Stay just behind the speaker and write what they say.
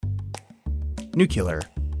Nuclear.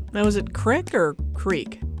 Now, is it crick or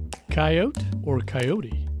creek? Coyote or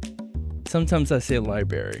coyote? Sometimes I say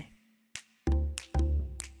library.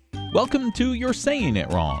 Welcome to You're Saying It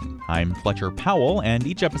Wrong. I'm Fletcher Powell, and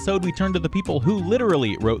each episode we turn to the people who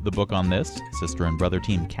literally wrote the book on this, sister and brother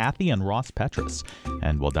team Kathy and Ross Petrus.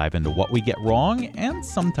 And we'll dive into what we get wrong, and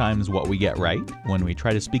sometimes what we get right, when we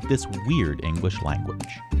try to speak this weird English language.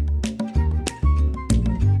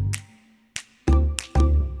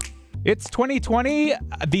 It's 2020.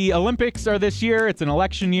 The Olympics are this year. It's an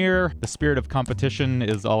election year. The spirit of competition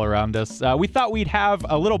is all around us. We thought we'd have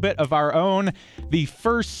a little bit of our own. The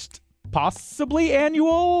first possibly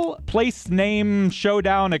annual place name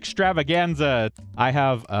showdown extravaganza. I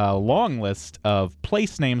have a long list of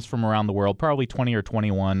place names from around the world, probably 20 or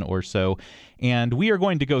 21 or so. And we are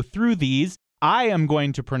going to go through these. I am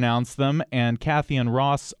going to pronounce them, and Kathy and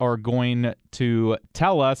Ross are going to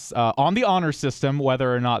tell us on the honor system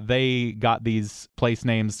whether or not they got these place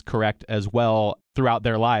names correct as well throughout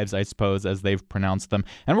their lives, I suppose, as they've pronounced them.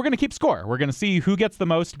 And we're going to keep score. We're going to see who gets the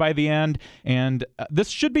most by the end, and this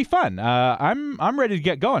should be fun. I'm ready to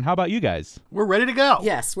get going. How about you guys? We're ready to go.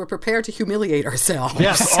 Yes, we're prepared to humiliate ourselves.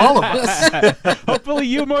 Yes, all of us. Hopefully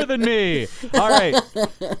you more than me. All right.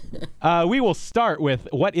 We will start with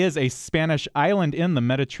what is a Spanish island in the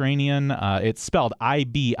Mediterranean. It's spelled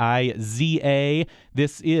Ibiza.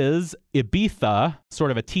 This is Ibiza,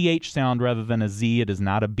 sort of a TH sound rather than a Z. It is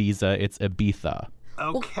not Ibiza, it's Ibiza.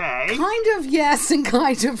 Okay. Well, kind of yes and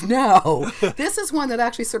kind of no. This is one that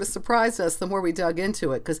actually sort of surprised us the more we dug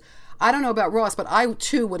into it, because I don't know about Ross, but I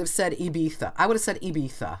too would have said Ibiza. I would have said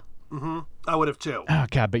Ibiza. Mm-hmm. I would have too. Oh,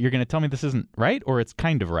 God, but you're going to tell me this isn't right, or it's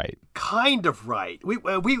kind of right? Kind of right. We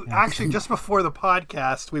actually, just before the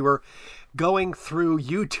podcast, we were going through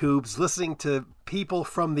YouTube's, listening to people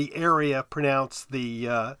from the area pronounce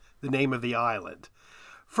the name of the island.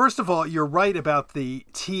 First of all, you're right about the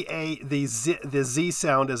Z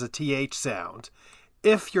sound as a TH sound,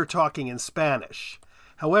 if you're talking in Spanish.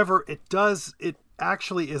 However, it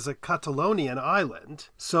actually is a Catalonian island,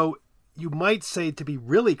 so you might say, to be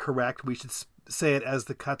really correct, we should say it as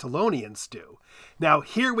the Catalonians do. Now,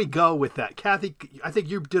 here we go with that. Kathy, I think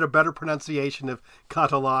you did a better pronunciation of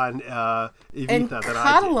Catalan Ibiza than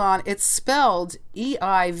Catalan, I did. it's spelled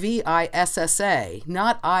Eivissa,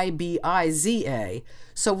 not Ibiza.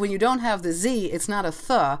 So when you don't have the Z, it's not a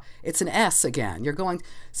th, it's an S again. You're going,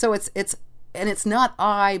 so it's and it's not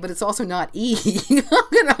I, but it's also not E.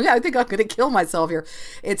 I think I'm going to kill myself here.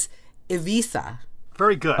 It's Ibiza.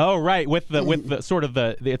 Very good. Oh, right, with the sort of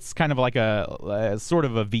it's kind of like a sort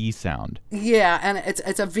of a V sound. Yeah, and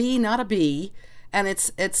it's a V, not a B, and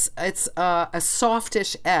it's a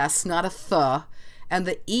softish S, not a th, and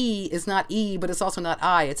the E is not E, but it's also not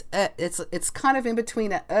I. It's kind of in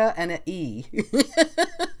between a and a E.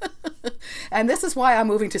 And this is why I'm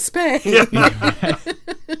moving to Spain.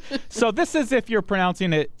 So this is if you're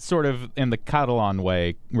pronouncing it sort of in the Catalan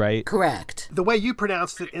way, right? Correct. The way you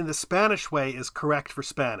pronounced it in the Spanish way is correct for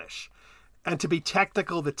Spanish. And to be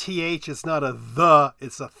technical, the TH is not a the,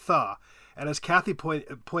 it's a th. And as Kathy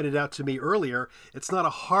pointed out to me earlier, it's not a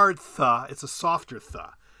hard th, it's a softer th.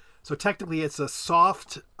 So technically it's a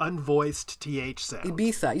soft, unvoiced TH sound.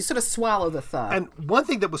 Ibiza. You sort of swallow the th. And one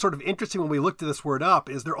thing that was sort of interesting when we looked this word up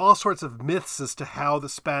is there are all sorts of myths as to how the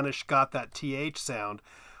Spanish got that TH sound.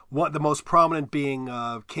 The most prominent being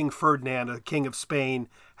King Ferdinand, a king of Spain,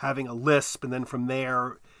 having a lisp, and then from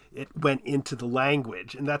there it went into the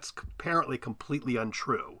language. And that's apparently completely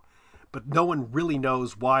untrue. But no one really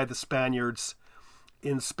knows why the Spaniards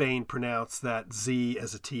in Spain pronounce that Z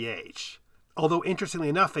as a TH. Although, interestingly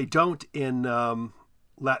enough, they don't in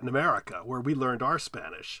Latin America, where we learned our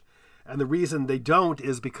Spanish. And the reason they don't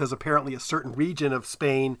is because apparently a certain region of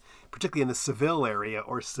Spain, particularly in the Seville area,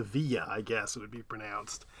 or Sevilla, I guess it would be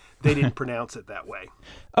pronounced, they didn't pronounce it that way.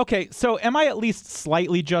 Okay, so am I at least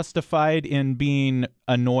slightly justified in being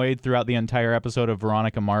annoyed throughout the entire episode of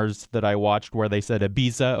Veronica Mars that I watched where they said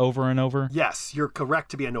Ibiza over and over? Yes, you're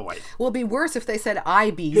correct to be annoyed. Well, it'd be worse if they said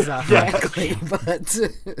Ibiza, frankly,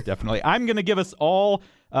 but... Definitely. I'm going to give us all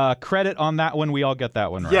credit on that one. We all get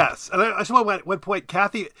that one right. Yes. And I just want to one point,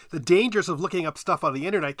 Kathy, the dangers of looking up stuff on the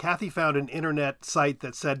internet, Kathy found an internet site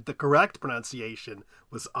that said the correct pronunciation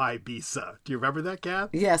was Ibiza. Do you remember that, Kath?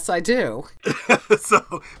 Yes, I do.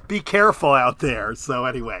 So be careful out there. So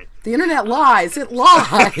anyway. The internet lies. It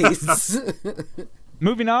lies.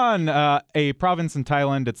 Moving on, a province in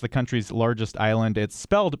Thailand. It's the country's largest island. It's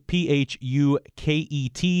spelled Phuket.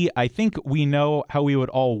 I think we know how we would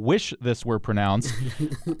all wish this were pronounced,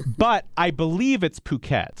 but I believe it's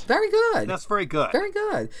Phuket. Very good. That's very good. Very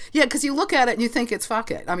good. Yeah, because you look at it and you think it's fuck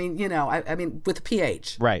it. I mean, I mean with a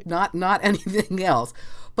PH. Right. Not anything else.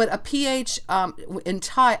 But a PH in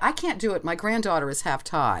Thai, I can't do it. My granddaughter is half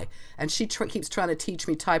Thai, and she keeps trying to teach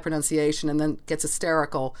me Thai pronunciation and then gets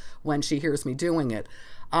hysterical when she hears me doing it.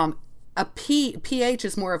 A PH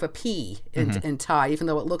is more of a P in Thai, even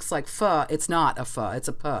though it looks like pho. It's not a pho, it's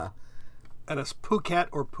a puh. And it's Phuket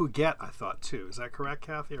or Phuket, I thought, too. Is that correct,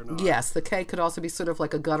 Kathy, or not? Yes, the K could also be sort of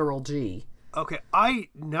like a guttural G. Okay, I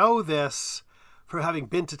know this for having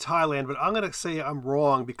been to Thailand, but I'm going to say I'm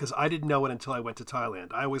wrong because I didn't know it until I went to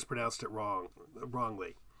Thailand. I always pronounced it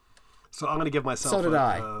wrongly. So I'm going to give myself So did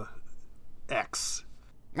I. X.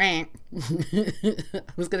 I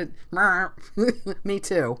was going to... Me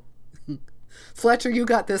too. Fletcher, you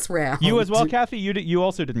got this round. You as well, Kathy? You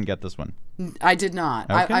also didn't get this one. I did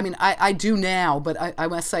not. Okay. I mean, I do now, but I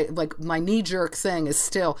must say, like, my knee-jerk thing is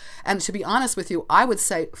still, and to be honest with you, I would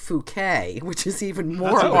say Phuket, which is even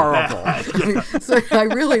more horrible. So I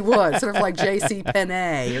really would, sort of like J.C.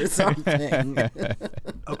 Penney or something.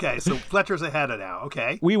 Okay, so Fletcher's ahead of now.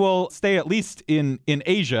 Okay. We will stay at least in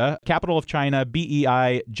Asia. Capital of China,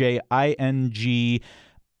 Beijing.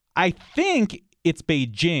 I think it's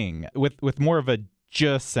Beijing with more of a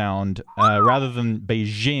j sound rather than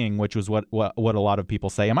Beijing, which was what a lot of people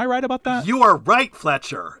say. Am I right about that? You are right,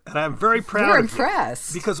 Fletcher, and I'm very proud We're of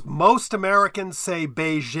impressed. you. Because most Americans say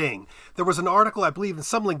Beijing. There was an article, I believe, in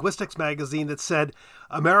some linguistics magazine that said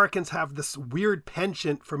Americans have this weird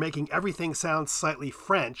penchant for making everything sound slightly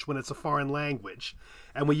French when it's a foreign language.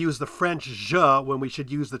 And we use the French je when we should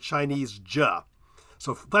use the Chinese je.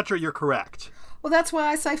 So, Fletcher, you're correct. Well, that's why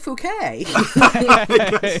I say Phuket.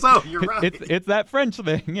 So, you're right. It's that French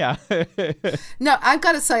thing, yeah. No, I've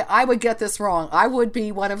got to say, I would get this wrong. I would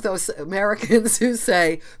be one of those Americans who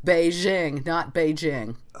say Beijing, not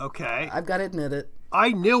Beijing. Okay. I've got to admit it.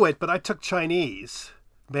 I knew it, but I took Chinese.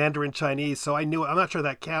 Mandarin Chinese, so I knew it. I'm not sure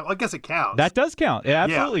that counts. I guess it counts. That does count. It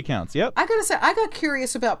absolutely counts. Yep. I gotta say, I got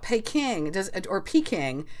curious about Peking or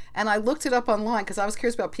Peking, and I looked it up online because I was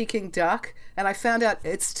curious about Peking duck, and I found out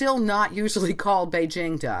it's still not usually called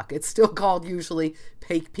Beijing duck. It's still called usually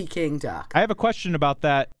Peking duck. I have a question about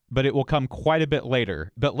that, but it will come quite a bit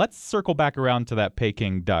later. But let's circle back around to that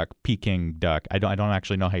Peking duck. I don't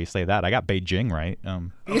actually know how you say that. I got Beijing right.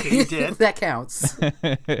 Okay, you did. That counts.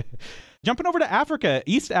 Jumping over to Africa,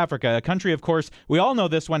 East Africa, a country, of course, we all know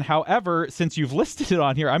this one. However, since you've listed it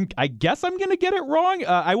on here, I guess I'm going to get it wrong.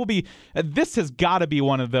 This has got to be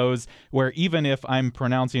one of those where even if I'm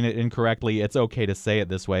pronouncing it incorrectly, it's okay to say it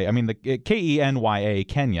this way. I mean, the Kenya,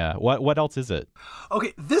 Kenya. What else is it?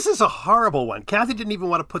 Okay, this is a horrible one. Kathy didn't even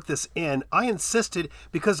want to put this in. I insisted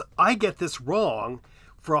because I get this wrong.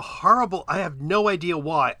 For a horrible, I have no idea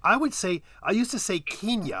why. I used to say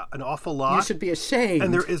Kenya an awful lot. You should be ashamed.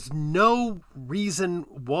 And there is no reason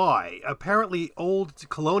why. Apparently, old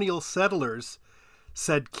colonial settlers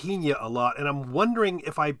said Kenya a lot. And I'm wondering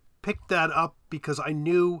if I picked that up because I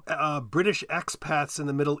knew British expats in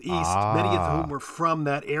the Middle East, many of whom were from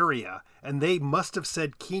that area. And they must have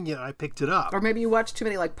said Kenya, and I picked it up. Or maybe you watched too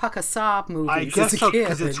many like Pakasab movies. I guess so,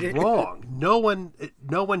 because it's wrong. No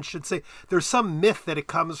one should say. There's some myth that it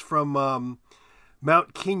comes from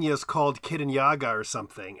Mount Kenya is called Kirinyaga or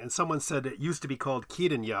something, and someone said it used to be called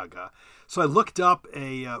Kirinyaga. So I looked up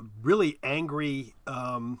a really angry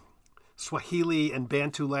Swahili and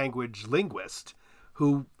Bantu language linguist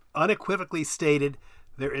who unequivocally stated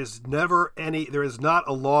there is not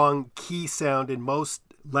a long key sound in most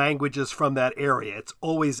languages from that area. It's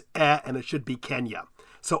always and it should be Kenya.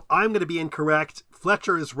 So I'm going to be incorrect.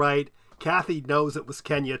 Fletcher is right. Kathy knows it was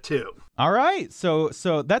Kenya too. All right, so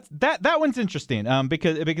that one's interesting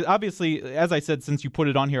because obviously, as I said, since you put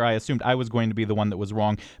it on here, I assumed I was going to be the one that was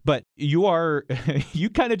wrong. But you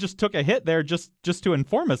kind of just took a hit there just to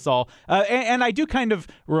inform us all. And I do kind of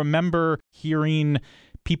remember hearing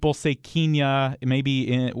people say Kenya,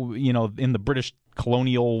 maybe in the British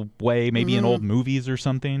colonial way, maybe in old movies or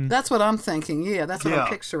something. That's what I'm thinking. Yeah, that's what I'm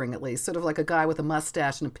picturing at least. Sort of like a guy with a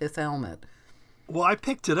mustache and a pith helmet. Well, I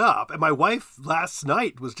picked it up, and my wife last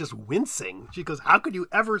night was just wincing. She goes, "How could you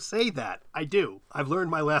ever say that?" I do. I've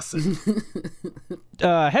learned my lesson.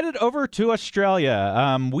 Headed over to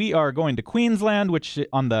Australia. We are going to Queensland, which is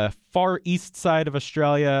on the far east side of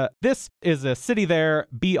Australia. This is a city there,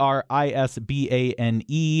 Brisbane.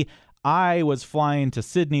 I was flying to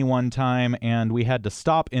Sydney one time, and we had to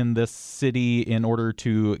stop in this city in order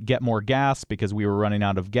to get more gas because we were running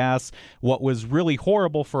out of gas. What was really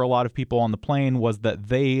horrible for a lot of people on the plane was that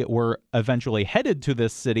they were eventually headed to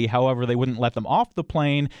this city. However, they wouldn't let them off the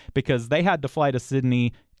plane because they had to fly to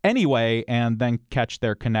Sydney anyway and then catch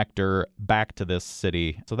their connector back to this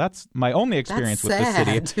city. So that's my only experience with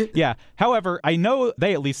this city. Yeah. However, I know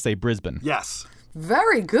they at least say Brisbane. Yes.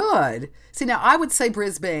 Very good. See, now I would say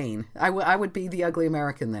Brisbane. I would be the ugly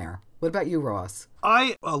American there. What about you, Ross?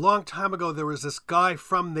 A long time ago, there was this guy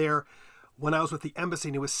from there when I was with the embassy,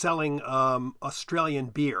 and he was selling Australian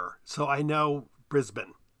beer. So I know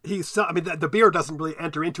Brisbane. The beer doesn't really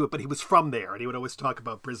enter into it, but he was from there, and he would always talk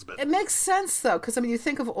about Brisbane. It makes sense, though, because, you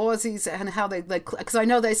think of Aussies and how they because I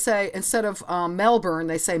know they say, instead of Melbourne,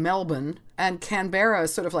 they say Melbourne, and Canberra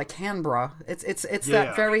is sort of like Canberra. It's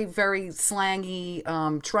that very, very slangy,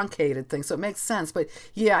 truncated thing, so it makes sense. But,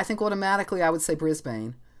 yeah, I think automatically I would say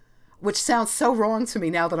Brisbane. Which sounds so wrong to me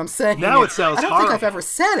now that I'm saying it. Now it sounds horrible. I don't think I've ever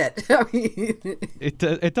said it. I mean,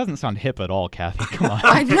 it doesn't sound hip at all, Kathy. Come on.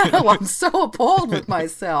 I know. I'm so appalled with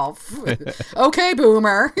myself. Okay,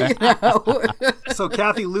 boomer. So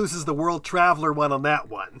Kathy loses the World Traveler one on that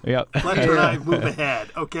one. Yep. Let her and I move ahead.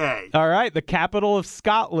 Okay. All right. The capital of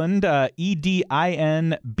Scotland, Edinburgh,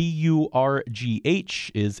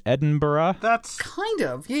 is Edinburgh. That's kind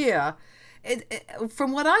of, yeah.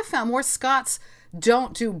 From what I found, more Scots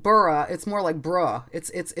don't do borough. It's more like bruh.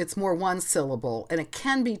 It's more one syllable, and it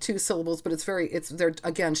can be two syllables, but they're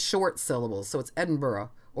again short syllables. So it's Edinburgh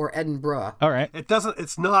or Edinburgh. All right.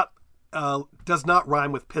 Does not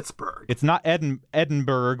rhyme with Pittsburgh. It's not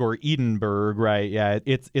Edinburgh or Edinburgh, right? Yeah,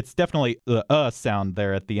 it's definitely the sound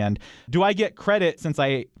there at the end. Do I get credit since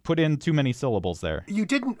I put in too many syllables there? You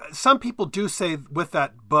didn't. Some people do say with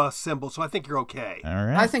that buh symbol, so I think you're okay. All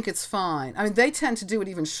right. I think it's fine. I mean, they tend to do it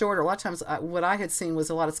even shorter. A lot of times, what I had seen was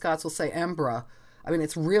a lot of Scots will say Embra. I mean,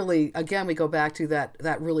 it's really, again, we go back to that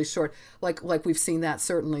really short, like we've seen that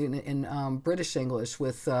certainly in British English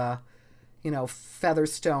with.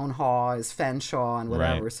 Featherstone Haw is Fenshaw and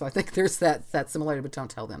whatever. Right. So I think there's that similarity, but don't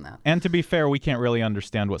tell them that. And to be fair, we can't really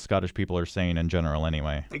understand what Scottish people are saying in general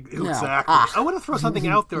anyway. Exactly. I want to throw something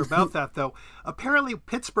out there about that, though. Apparently,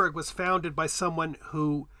 Pittsburgh was founded by someone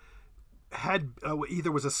who had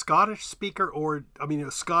either was a Scottish speaker or,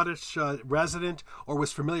 a Scottish resident or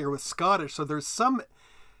was familiar with Scottish. So there's some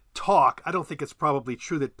talk, I don't think it's probably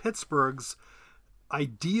true, that Pittsburgh's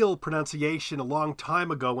ideal pronunciation a long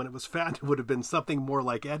time ago when it was founded would have been something more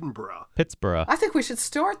like Edinburgh. Pittsburgh. I think we should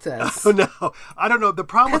start this. Oh, no. I don't know. The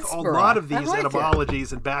problem Pittsburgh. with a lot of these like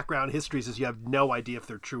etymologies and background histories is you have no idea if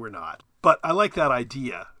they're true or not. But I like that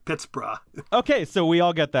idea. Pittsburgh. Okay, so we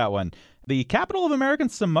all get that one. The capital of American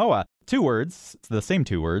Samoa. 2 words. It's the same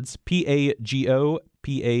 2 words. Pago,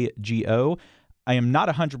 Pago. I am not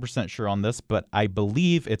 100% sure on this, but I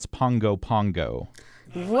believe it's Pongo Pongo.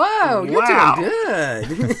 Whoa, you're doing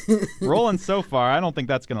good. Rolling so far, I don't think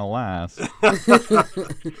that's going to last.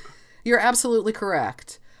 You're absolutely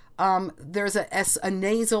correct. There's a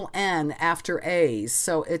nasal N after A's,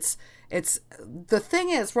 so it's the thing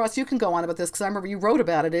is, Ross, you can go on about this because I remember you wrote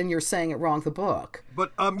about it in You're Saying It Wrong, the book.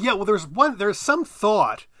 But there's some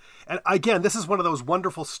thought, and again, this is one of those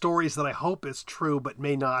wonderful stories that I hope is true but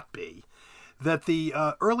may not be, that the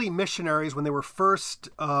early missionaries, when they were first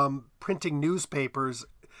printing newspapers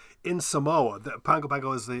in Samoa, Pongo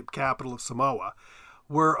Pongo is the capital of Samoa,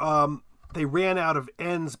 were they ran out of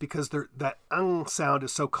N's because that ng sound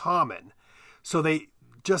is so common. So they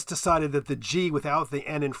just decided that the G without the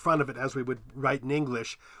N in front of it, as we would write in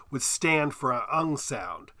English, would stand for an ng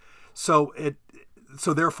sound. So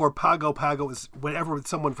therefore Pago Pago is, whenever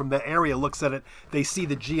someone from that area looks at it, they see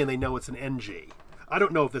the G and they know it's an NG. I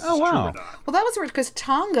don't know if this is true or not. Well, that was weird because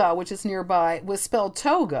Tonga, which is nearby, was spelled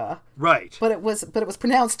Toga. Right. But it was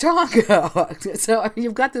pronounced Tonga. So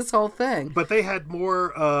you've got this whole thing. But they had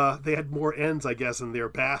more N's, I guess, in their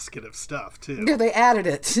basket of stuff too. Yeah, they added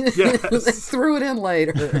it. Yes. They threw it in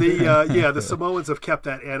later. The Samoans have kept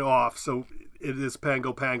that N off, so it is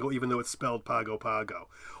Pango Pango, even though it's spelled Pago Pago.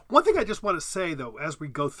 One thing I just want to say, though, as we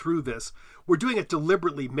go through this, we're doing it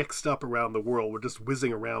deliberately mixed up around the world. We're just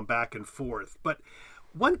whizzing around back and forth. But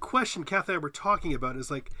one question Kathy and I were talking about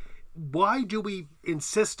is, why do we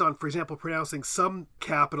insist on, for example, pronouncing some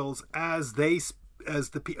capitals as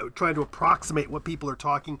trying to approximate what people are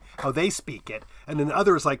talking, how they speak it, and in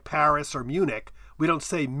others like Paris or Munich, we don't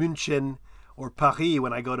say München or Paris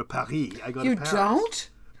when I go to Paris. I go to Paris. You don't?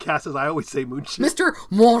 Cass says I always say München. Mr.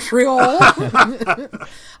 Montreal.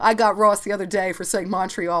 I got Ross the other day for saying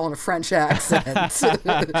Montreal in a French accent.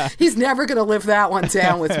 He's never going to live that one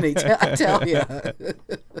down with me, I tell you.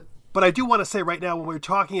 But I do want to say right now, when we're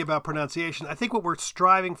talking about pronunciation, I think what we're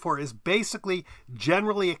striving for is basically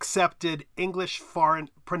generally accepted English foreign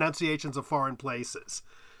pronunciations of foreign places.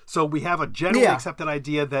 So we have a generally accepted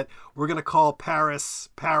idea that we're going to call Paris,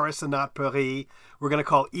 Paris and not Paris. We're going to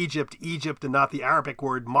call Egypt, Egypt and not the Arabic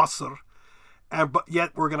word Masr. But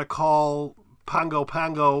yet we're going to call Pango,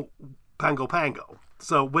 Pango, Pango, Pango.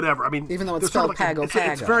 So whatever. I mean, even though it's sort spelled of like Pago,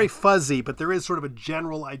 Pago. It's very fuzzy, but there is sort of a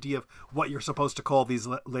general idea of what you're supposed to call these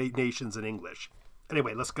nations in English.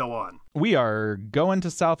 Anyway, let's go on. We are going to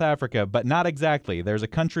South Africa, but not exactly. There's a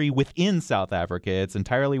country within South Africa. It's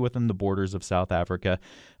entirely within the borders of South Africa.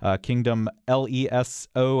 Kingdom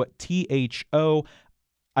Lesotho.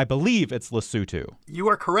 I believe it's Lesotho. You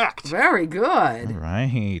are correct. Very good. All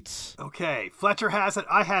right. Okay. Fletcher has it.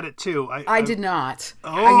 I had it too. I did not.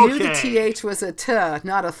 Okay. I knew the TH was a T,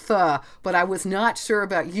 not a th, but I was not sure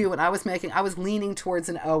about you, and I was leaning towards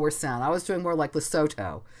an O or sound. I was doing more like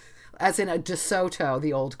Lesotho, as in a DeSoto,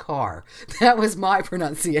 the old car. That was my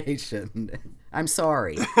pronunciation. I'm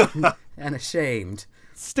sorry and ashamed.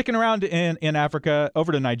 Sticking around in Africa,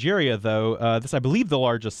 over to Nigeria, though, this, I believe, the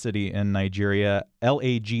largest city in Nigeria,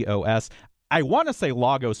 Lagos. I want to say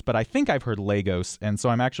Lagos, but I think I've heard Lagos, and so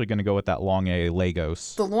I'm actually going to go with that long A,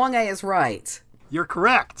 Lagos. The long A is right. You're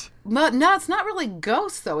correct. No, it's not really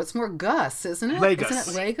ghost, though. It's more Gus, isn't it? Lagos.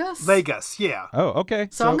 Isn't it Lagos? Lagos, yeah. Oh, okay.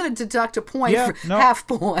 So I'm going to deduct a point for half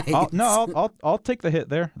point. I'll take the hit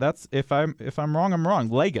there. That's if I'm wrong, I'm wrong.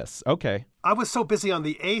 Lagos. Okay. I was so busy on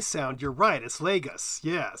the A sound. You're right. It's Lagos.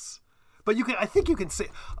 Yes, but I think you can say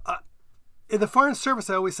in the Foreign Service.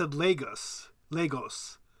 I always said Lagos.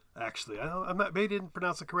 Actually, maybe didn't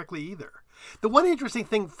pronounce it correctly either. The one interesting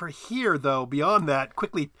thing for here, though, beyond that,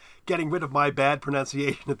 quickly getting rid of my bad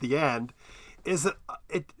pronunciation at the end, is that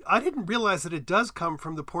I didn't realize that it does come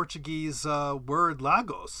from the Portuguese word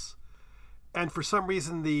Lagos, and for some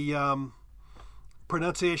reason the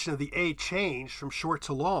pronunciation of the A changed from short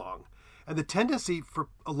to long. And the tendency for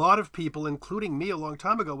a lot of people, including me a long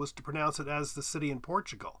time ago, was to pronounce it as the city in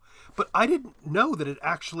Portugal. But I didn't know that it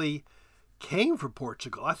actually came from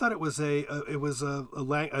Portugal. I thought it was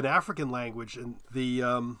an African language, and the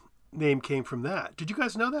name came from that. Did you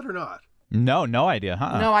guys know that or not? No idea,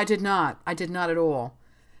 huh? No, I did not. I did not at all.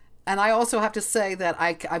 And I also have to say that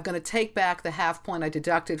I'm going to take back the half point I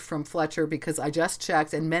deducted from Fletcher, because I just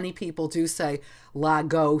checked, and many people do say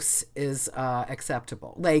Lagos is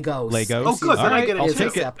acceptable. Lagos. Oh, good. Then I get it. I'll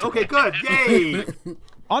take it. Okay, good. Yay.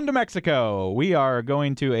 On to Mexico. We are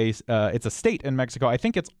going to it's a state in Mexico. I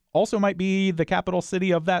think it's also might be the capital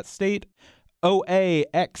city of that state.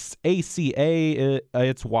 Oaxaca.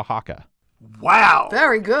 It's Oaxaca. Wow.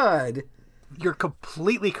 Very good. You're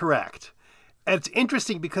completely correct. And it's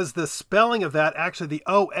interesting because the spelling of that, actually the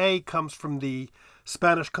OA comes from the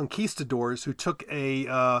Spanish conquistadors who took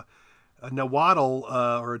a nahuatl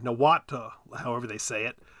or nahuatl, however they say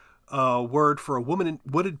it, word for a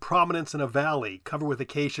wooded prominence in a valley covered with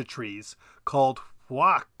acacia trees called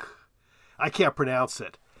Huac. I can't pronounce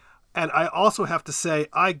it. And I also have to say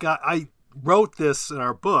I wrote this in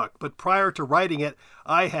our book, but prior to writing it,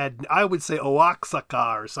 I would say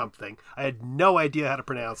Oaxaca or something. I had no idea how to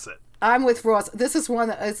pronounce it. I'm with Ross. This is one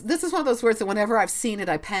of those words that whenever I've seen it,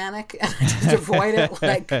 I panic and I just avoid it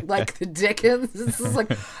like the Dickens. This is like,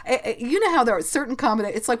 you know how there are certain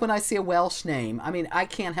combinations. It's like when I see a Welsh name. I mean, I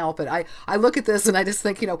can't help it. I look at this and I just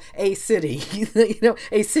think, a city,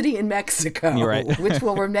 a city in Mexico, You're right. which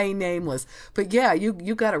will remain nameless. But yeah,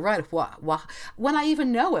 you got it right. When I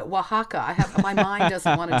even know it, Oaxaca. My mind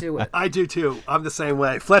doesn't want to do it. I do too. I'm the same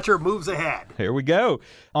way. Fletcher moves ahead. Here we go.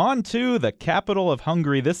 On to the capital of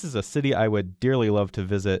Hungary. This is a city I would dearly love to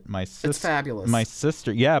visit. It's fabulous. My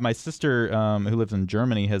sister, who lives in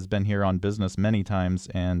Germany, has been here on business many times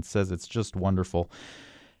and says it's just wonderful.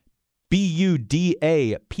 Budapest.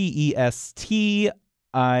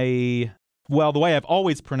 The way I've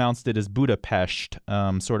always pronounced it is Budapest,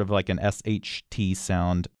 sort of like an SHT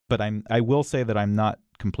sound. But I will say that I'm not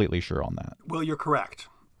completely sure on that. Well, you're correct.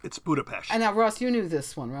 It's Budapest. And now, Ross, you knew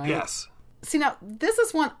this one, right? Yes. See, now, this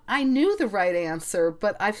is one, I knew the right answer,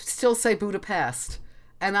 but I still say Budapest.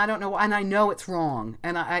 And I don't know, and I know it's wrong.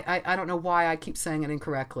 And I don't know why I keep saying it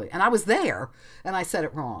incorrectly. And I was there, and I said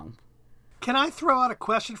it wrong. Can I throw out a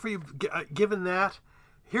question for you, given that?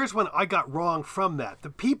 Here's one I got wrong from that. The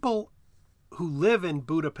people who live in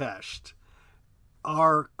Budapest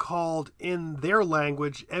are called, in their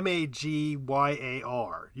language,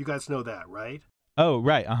 Magyar. You guys know that, right? Oh,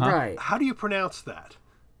 right. Uh-huh. Right. How do you pronounce that?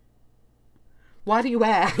 Why do you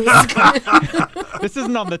ask? This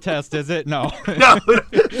isn't on the test, is it? No. No,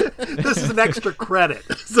 this is an extra credit.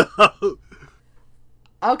 So,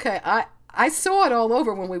 okay, I saw it all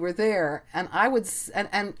over when we were there, and I would,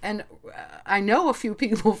 and I know a few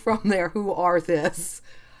people from there who are this,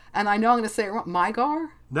 and I know I'm going to say it wrong.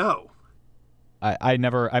 Magyar? No. I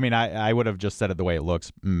never, I mean, I would have just said it the way it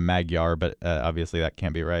looks, Magyar, but obviously that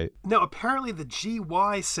can't be right. No, apparently the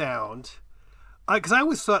GY sound, because I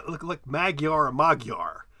always thought it looked like Magyar or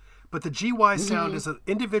Magyar, but the GY sound is an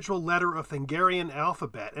individual letter of the Hungarian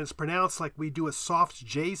alphabet, and it's pronounced like we do a soft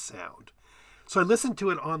J sound. So I listened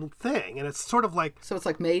to it on thing, and it's sort of like... So it's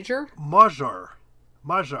like major? Magyar.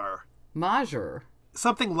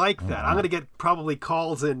 Something like that. I'm going to get probably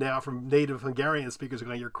calls in now from native Hungarian speakers who are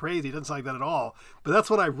going, you're crazy. It doesn't sound like that at all. But that's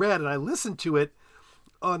what I read, and I listened to it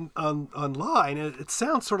online, and it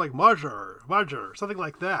sounds sort of like Magyar, something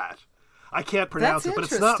like that. I can't pronounce it, but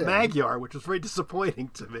it's not Magyar, which is very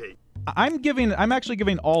disappointing to me. I'm actually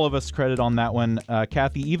giving all of us credit on that one,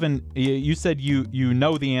 Kathy. Even you said you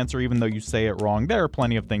know the answer, even though you say it wrong. There are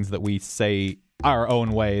plenty of things that we say our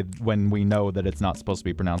own way when we know that it's not supposed to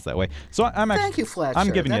be pronounced that way. So thank you, Fletcher.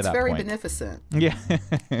 I'm giving you that very point. Beneficent. Yeah,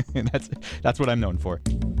 that's what I'm known for.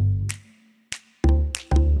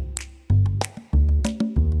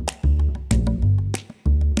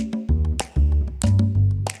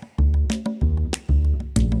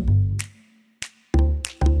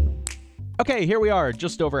 Okay, here we are,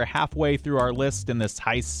 just over halfway through our list in this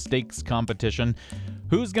high-stakes competition.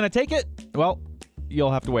 Who's going to take it? Well,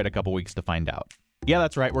 you'll have to wait a couple weeks to find out. Yeah,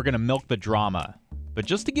 that's right, we're going to milk the drama. But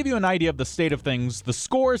just to give you an idea of the state of things, the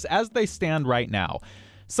scores as they stand right now.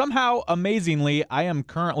 Somehow, amazingly, I am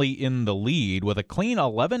currently in the lead with a clean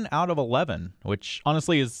 11 out of 11, which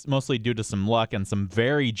honestly is mostly due to some luck and some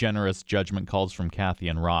very generous judgment calls from Kathy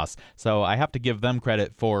and Ross. So I have to give them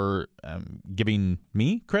credit for giving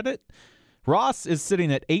me credit. Ross is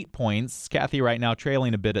sitting at 8 points, Kathy right now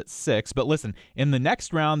trailing a bit at 6. But listen, in the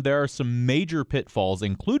next round, there are some major pitfalls,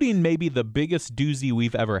 including maybe the biggest doozy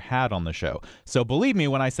we've ever had on the show. So believe me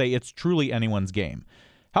when I say it's truly anyone's game.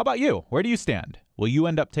 How about you? Where do you stand? Will you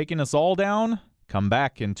end up taking us all down? Come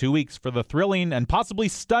back in 2 weeks for the thrilling and possibly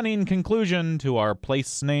stunning conclusion to our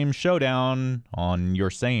place name showdown on You're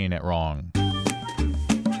Saying It Wrong.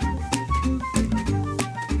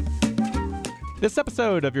 This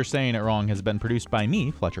episode of You're Saying It Wrong has been produced by me,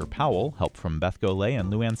 Fletcher Powell, help from Beth Golay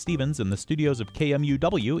and Luann Stevens in the studios of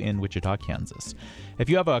KMUW in Wichita, Kansas. If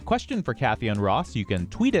you have a question for Kathy and Ross, you can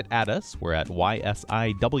tweet it at us. We're at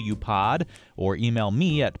YSIWPod, or email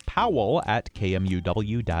me at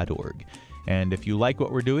powell@kmuw.org. And if you like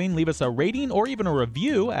what we're doing, leave us a rating or even a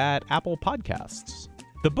review at Apple Podcasts.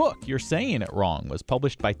 The book, You're Saying It Wrong, was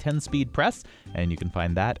published by 10 Speed Press, and you can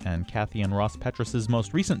find that and Kathy and Ross Petrus's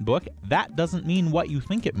most recent book, That Doesn't Mean What You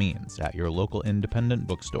Think It Means, at your local independent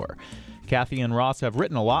bookstore. Kathy and Ross have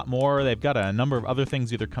written a lot more. They've got a number of other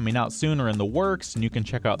things either coming out soon or in the works, and you can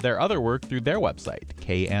check out their other work through their website,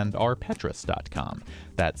 kandrpetras.com.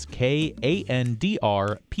 That's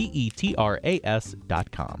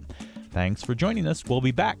KANDRPETRAS.com. Thanks for joining us. We'll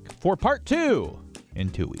be back for part 2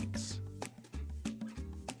 in 2 weeks.